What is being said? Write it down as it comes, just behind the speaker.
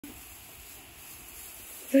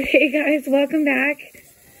So hey guys, welcome back.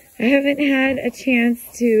 I haven't had a chance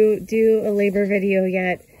to do a labor video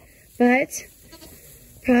yet, but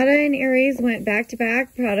Prada and Aries went back to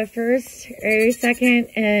back. Prada first, Aries second,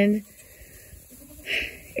 and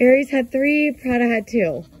Aries had 3, Prada had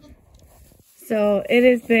 2. So it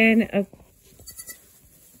has been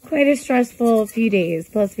quite a stressful few days.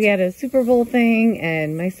 Plus we had a Super Bowl thing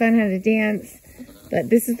and my son had a dance. But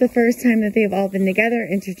this is the first time that they've all been together,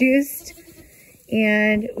 introduced.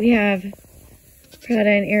 And we have Prada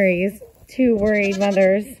and Aries, 2 worried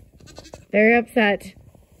mothers, very upset.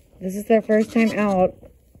 This is their first time out.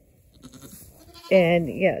 And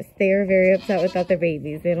yes, they are very upset without their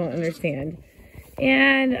babies. They don't understand.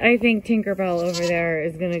 And I think Tinkerbell over there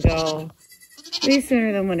is going to go way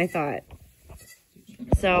sooner than what I thought.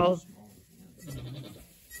 So,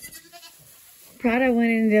 Prada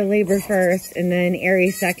went into labor first and then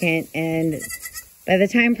Aries second. And by the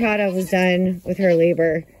time Prada was done with her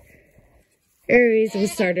labor, Aries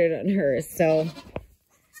was started on hers. So,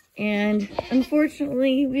 and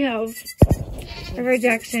unfortunately, we have a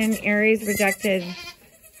rejection. Aries rejected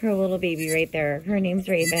her little baby right there. Her name's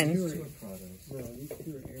Raven.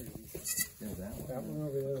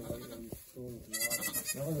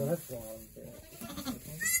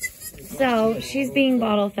 So, she's being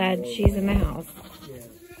bottle fed. She's in the house.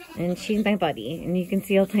 And she's my buddy. And you can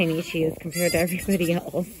see how tiny she is compared to everybody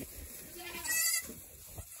else.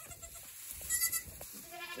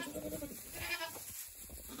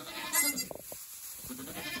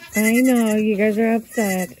 I know, you guys are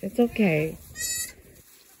upset. It's okay.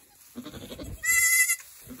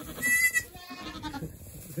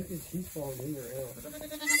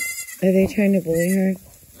 Are they trying to bully her?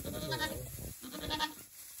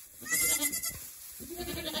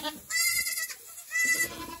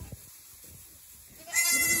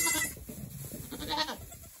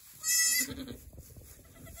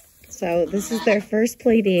 So this is their first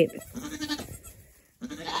play date.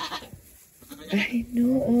 I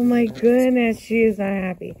know, oh my goodness, she is not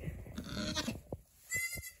happy.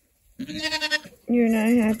 You're not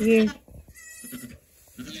happy?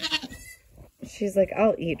 She's like,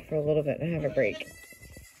 I'll eat for a little bit and have a break.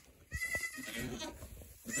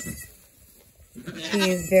 She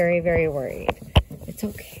is very, very worried. It's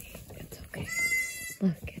okay. It's okay.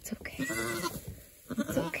 Look, it's okay.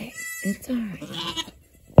 It's okay. It's alright.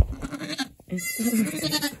 It's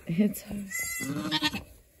alright. It's alright.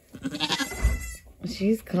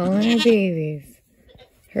 She's calling her babies.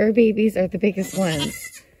 Her babies are the biggest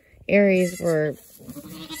ones. Aries were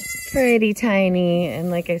pretty tiny.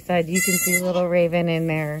 And like I said, you can see little Raven in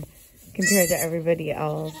there compared to everybody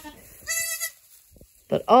else.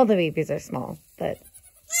 But all the babies are small. But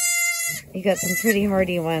you got some pretty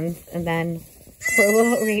hardy ones. And then poor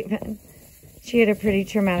little Raven, she had a pretty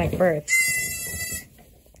traumatic birth.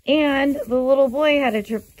 And the little boy had a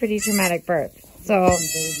pretty traumatic birth. So,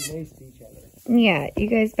 yeah, you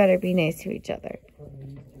guys better be nice to each other.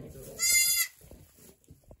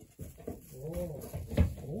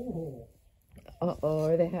 Uh-oh,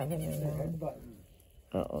 are they having it there?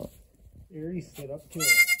 Uh-oh. Aries stood up to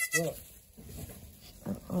it. Look.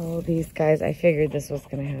 Uh-oh, these guys, I figured this was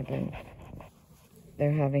going to happen.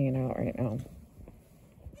 They're having it out right now.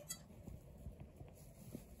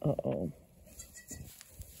 Uh-oh.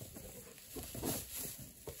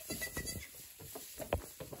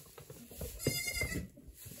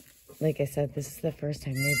 Like I said, this is the first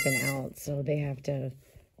time they've been out, so they have to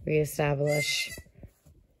reestablish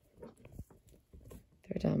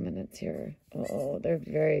their dominance here. Uh-oh, they're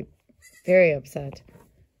very, very upset.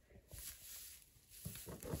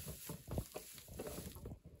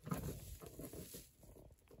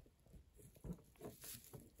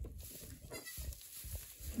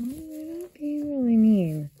 They're not being really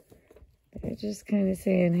mean. They're just kind of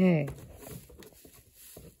saying, hey.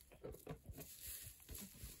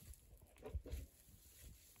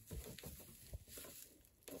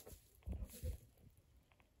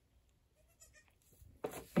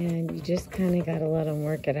 And you just kind of got to let them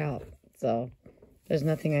work it out. So there's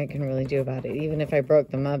nothing I can really do about it. Even if I broke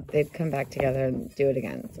them up, they'd come back together and do it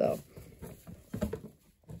again. So.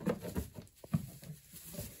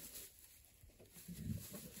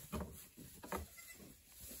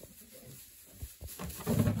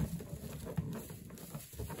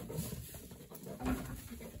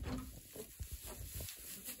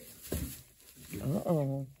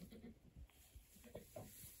 Uh-oh.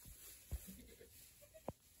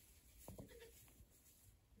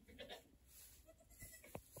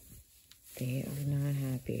 They are not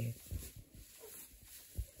happy.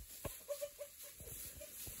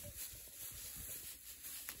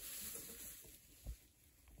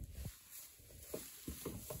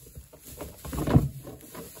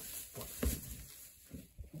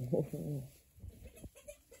 Ooh.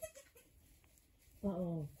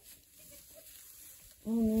 Uh-oh.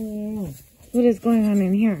 Oh, no. What is going on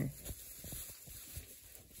in here?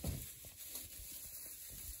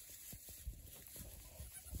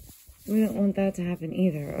 We don't want that to happen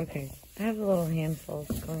either. Okay. I have a little handful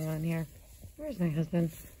going on here. Where's my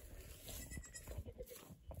husband?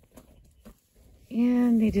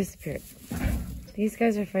 And they disappeared. These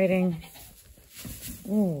guys are fighting.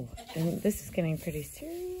 Ooh, and this is getting pretty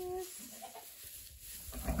serious.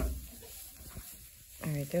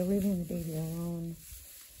 Alright, they're leaving the baby alone.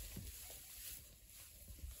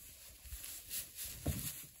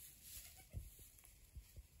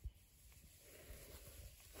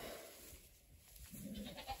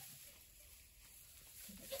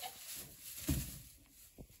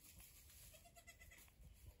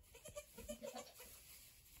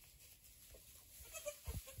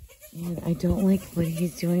 And I don't like what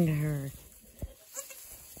he's doing to her.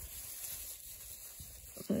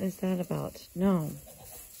 What is that about? No.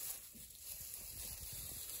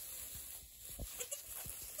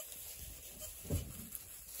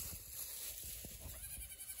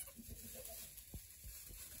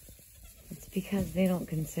 It's because they don't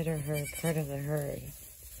consider her part of the herd.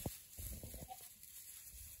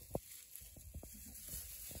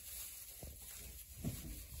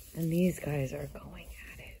 And these guys are going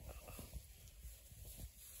at it.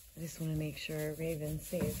 I just want to make sure Raven's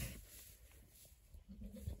safe.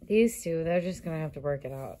 These two, they're just going to have to work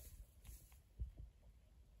it out.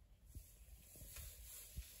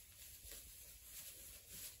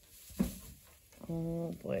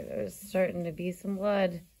 Oh boy, there's starting to be some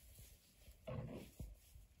blood.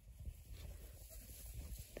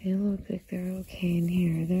 They look like they're okay in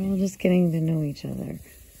here. They're all just getting to know each other.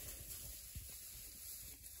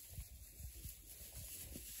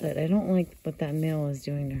 But I don't like what that male is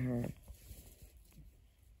doing to her.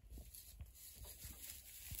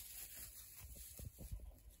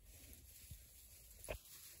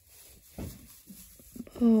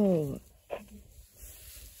 Oh.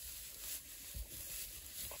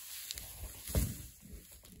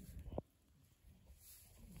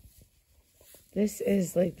 This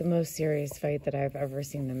is like the most serious fight that I've ever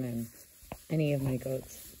seen them in. Any of my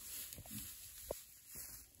goats.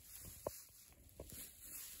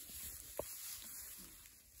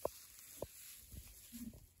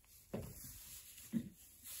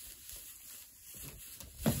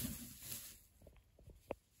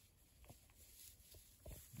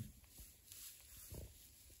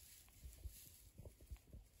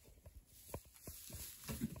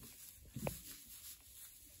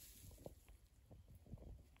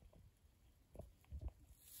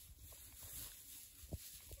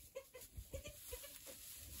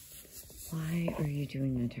 Why are you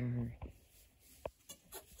doing that to her?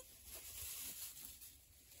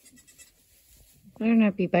 Better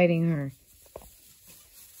not be biting her.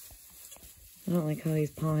 I don't like how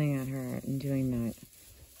he's pawing at her and doing that.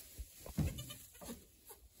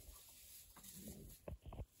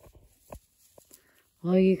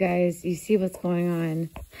 Well, you guys, you see what's going on.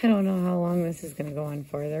 I don't know how long this is going to go on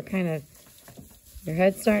for. They're kind of, their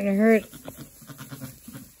head's starting to hurt.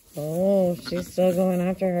 Oh, she's still going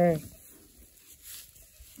after her.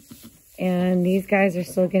 And these guys are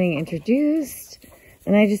still getting introduced.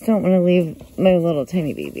 And I just don't want to leave my little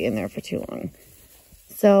tiny baby in there for too long.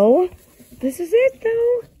 So, this is it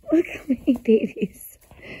though. Look how many babies.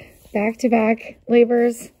 Back-to-back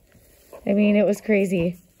labors. I mean, it was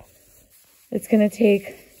crazy. It's going to take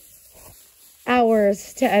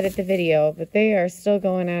hours to edit the video, but they are still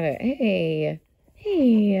going at it. Hey.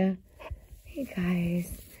 Hey. Hey,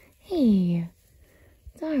 guys. Hey.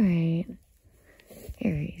 It's all right.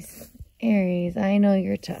 Aries. Aries, I know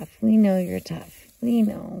you're tough. We know you're tough. We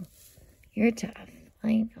know. You're tough.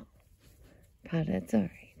 I know. But it's all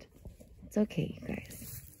right. It's okay, you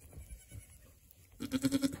guys.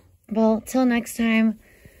 Well, till next time.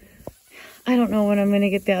 I don't know when I'm going to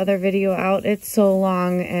get the other video out. It's so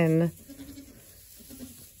long and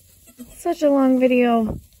such a long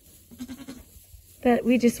video that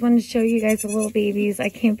we just wanted to show you guys the little babies. I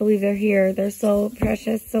can't believe they're here. They're so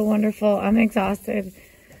precious, so wonderful. I'm exhausted,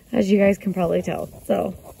 as you guys can probably tell.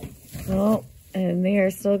 So, oh, and they are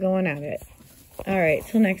still going at it. All right,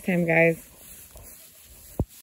 till next time, guys.